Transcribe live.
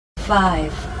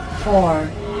5, 4,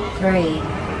 3,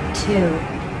 2,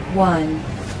 1.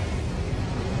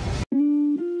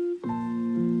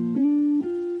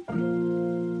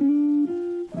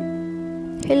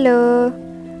 Hello,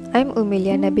 I'm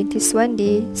Liyana binti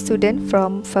Suandee, student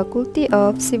from Faculty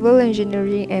of Civil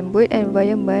Engineering and Built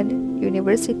Environment,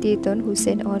 University Tun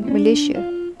Hussein on Malaysia.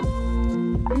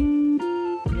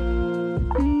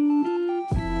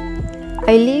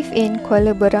 I live in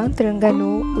Kuala Berang,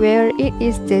 Terengganu, where it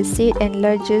is the seat and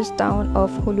largest town of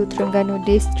Hulu Terengganu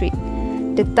district.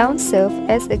 The town serves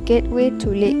as a gateway to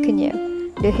Lake Kenyah.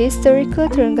 The historical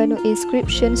Terengganu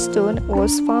inscription stone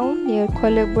was found near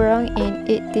Kuala Berang in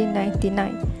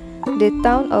 1899. The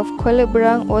town of Kuala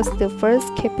Berang was the first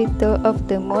capital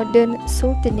of the modern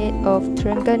Sultanate of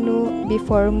Terengganu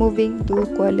before moving to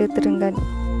Kuala Terengganu.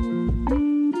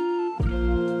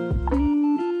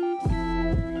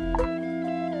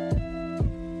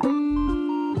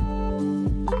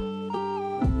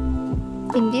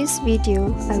 In this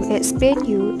video, I will explain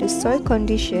you the soil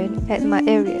condition at my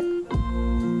area.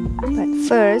 But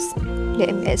first,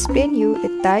 let me explain you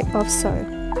the type of soil.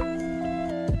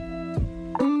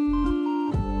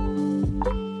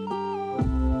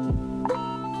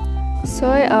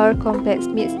 Soil are complex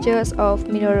mixtures of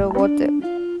mineral water,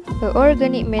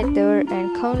 organic matter,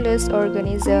 and countless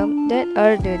organisms that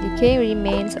are the decaying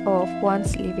remains of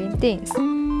once living things.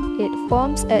 It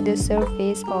forms at the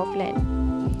surface of land.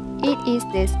 It is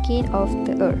the skin of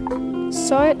the earth.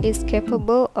 Soil is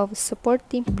capable of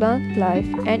supporting plant life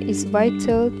and is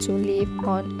vital to live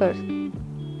on earth.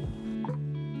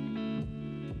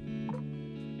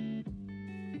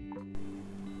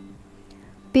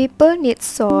 People need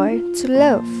soil to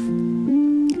love.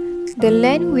 The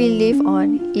land we live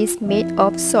on is made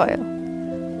of soil.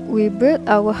 We build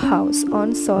our house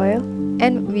on soil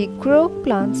and we grow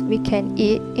plants we can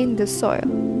eat in the soil.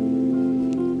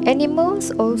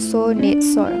 Animals also need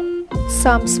soil.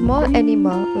 Some small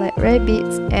animals like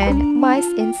rabbits and mice,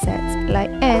 insects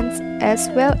like ants, as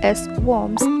well as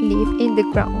worms live in the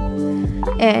ground.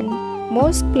 And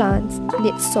most plants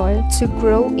need soil to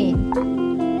grow in.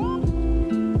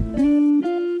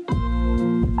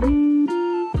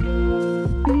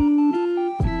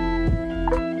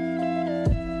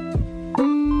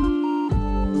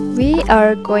 We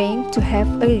are going to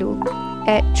have a look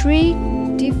at 3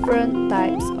 different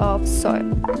types of soil: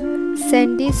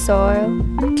 sandy soil,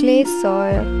 clay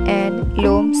soil, and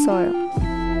loam soil.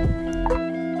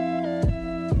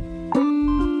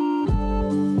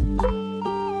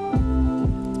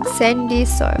 Sandy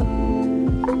soil.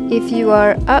 If you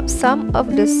are up some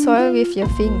of the soil with your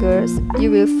fingers, you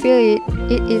will feel it.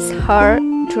 It is hard,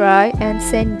 dry, and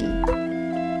sandy.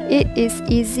 It is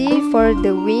easy for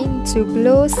the wind to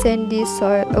blow sandy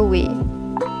soil away.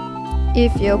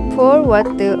 If you pour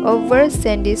water over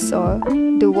sandy soil,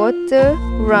 the water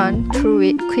runs through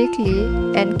it quickly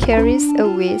and carries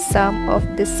away some of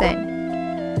the sand.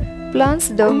 Plants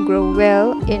don't grow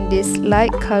well in this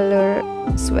light color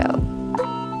soil.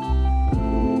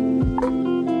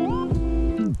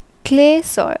 Clay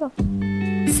soil.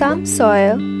 Some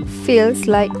soil feels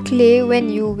like clay when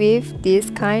you weave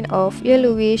this kind of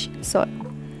yellowish soil.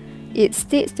 It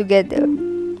sticks together.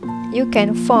 You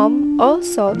can form all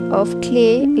sorts of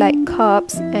clay like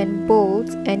cups and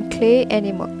bowls and clay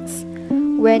animals.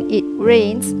 When it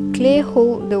rains, clay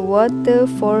holds the water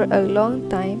for a long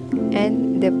time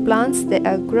and the plants that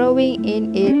are growing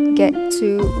in it get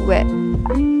too wet.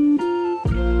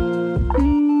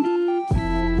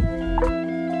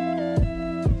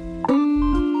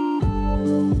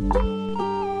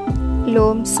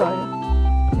 Loam soil.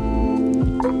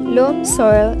 Loam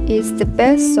soil is the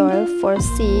best soil for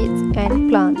seeds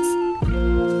and plants.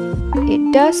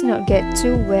 It does not get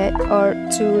too wet or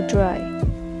too dry.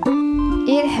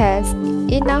 It has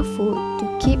enough food to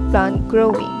keep plants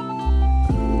growing.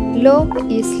 Loam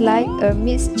is like a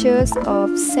mixture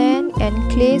of sand and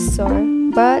clay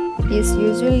soil, but is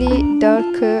usually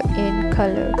darker in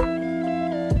color.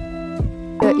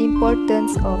 The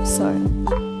importance of soil.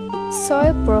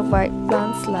 Soil provides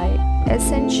plants light,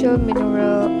 essential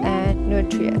minerals and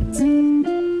nutrients.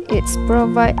 It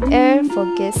provides air for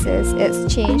gases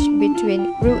exchange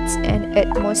between roots and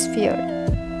atmosphere.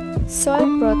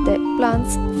 Soil protects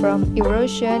plants from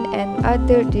erosion and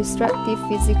other destructive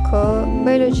physical,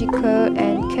 biological,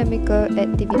 and chemical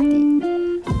activity.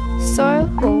 Soil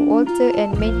holds water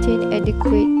and maintains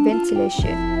adequate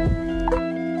ventilation.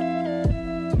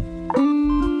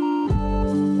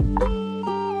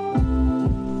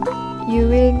 You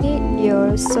will need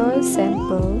your soil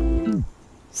sample,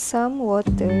 some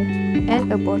water,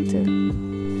 and a bottle.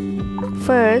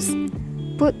 First,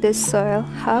 put the soil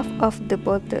half of the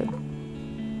bottle.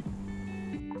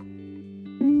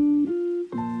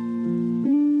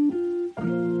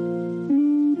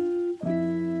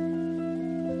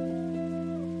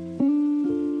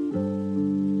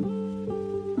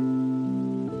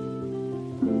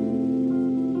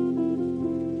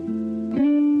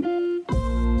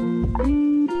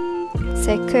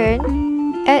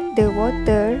 Second, add the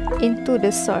water into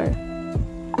the soil.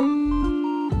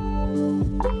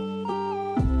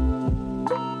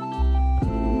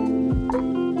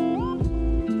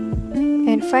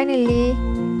 And finally,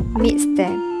 mix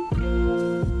them.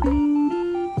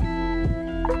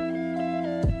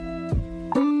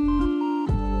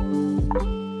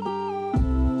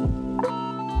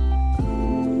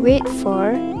 Wait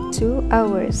for 2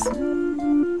 hours.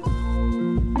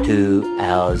 2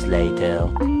 hours later.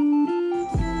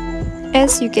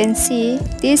 As you can see,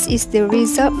 this is the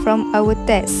result from our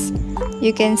test.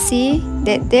 You can see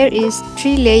that there is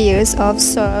 3 layers of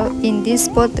soil in this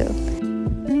bottle.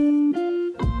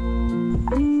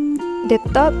 The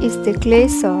top is the clay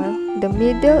soil, the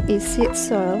middle is seed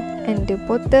soil, and the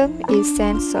bottom is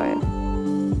sand soil.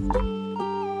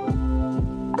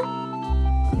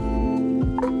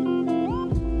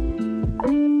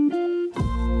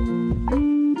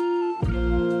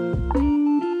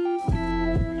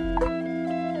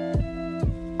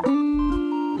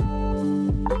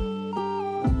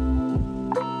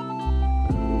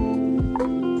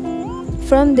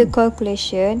 From the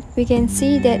calculation, we can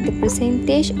see that the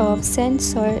percentage of sand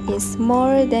soil is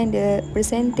more than the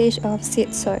percentage of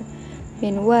seed soil.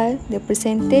 Meanwhile, the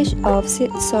percentage of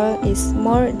seed soil is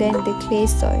more than the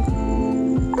clay soil.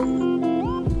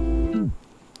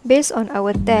 Based on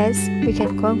our test, we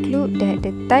can conclude that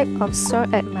the type of soil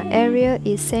at my area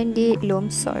is sandy loam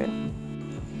soil.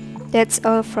 That's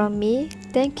all from me.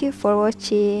 Thank you for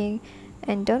watching,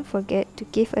 and don't forget to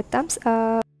give a thumbs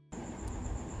up.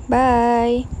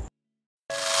 Bye!